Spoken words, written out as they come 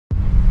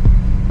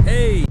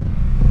Hey!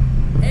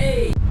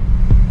 Hey!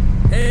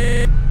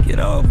 Hey! Get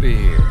over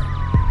here.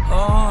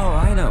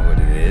 Oh, I know what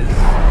it is.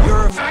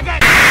 You're a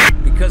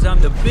faggot! Because I'm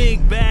the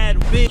big bad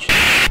bitch.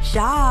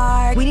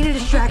 Shark! We need a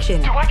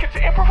distraction. Do I get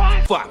to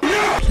improvise? Fuck.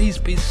 No. Please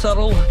be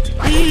subtle.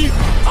 Please.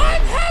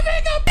 I'm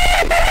having a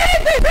Is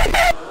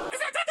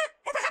that Doctor?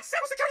 Or perhaps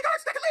several security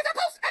guards that can leave their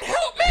post and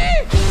help me?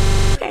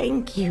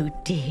 Thank you,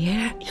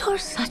 dear. You're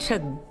such a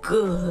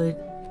good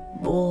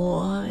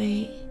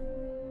boy.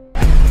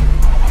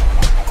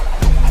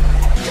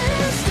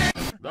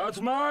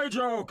 That's my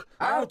joke.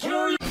 I'll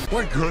kill you.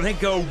 We're gonna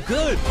go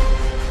good.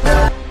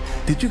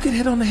 Did you get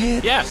hit on the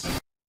head? Yes.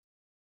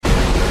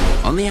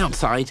 On the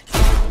outside,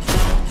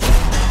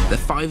 the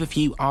five of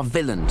you are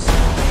villains.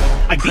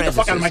 I beat the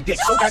fuck out of my dick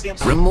so goddamn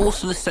soon.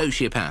 Remorseless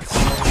sociopaths.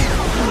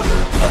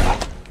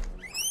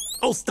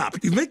 Oh, stop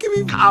it. You're making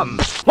me...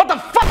 What the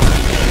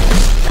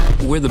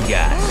fuck? We're the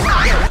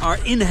guys. Our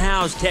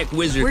in-house tech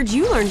wizard. Where'd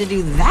you learn to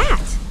do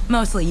that?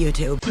 Mostly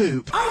YouTube.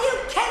 Poop. Are you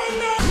kidding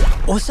me?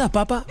 What's up,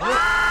 Papa?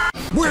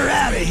 We're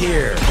out of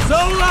here. So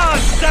long,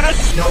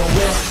 suckers.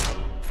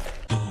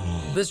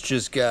 This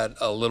just got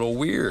a little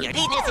weird. It's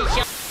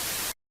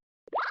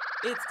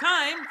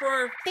time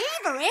for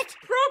Favorite?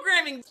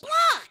 programming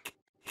block.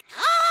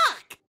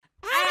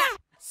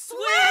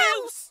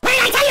 Swoops. Wait,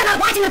 I tell you about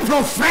watching the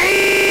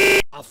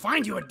profane! I'll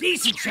find you a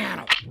decent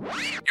channel.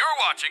 You're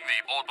watching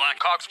the Old Black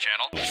Cox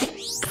channel.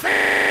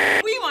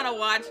 We want to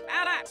watch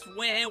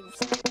Swoops.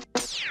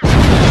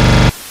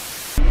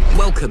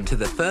 Welcome to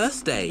the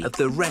first day of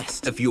the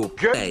rest of your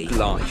gay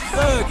life.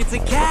 Look, it's a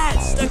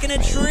cat stuck in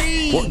a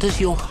tree. What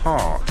does your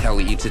heart tell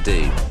you to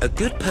do? A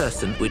good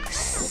person would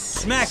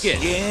Smack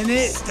it. In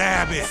it.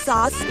 Stab it.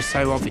 Sauce.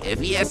 so obvious.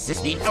 Yes,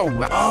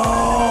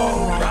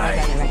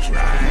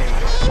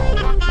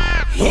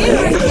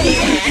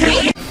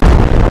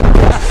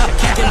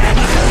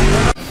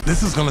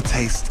 This is gonna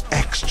taste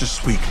extra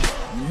sweet.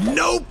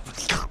 Nope.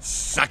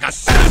 Sucker.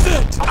 Says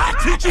it. I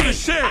teach you to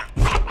share.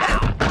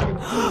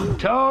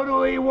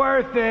 Totally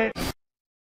worth it.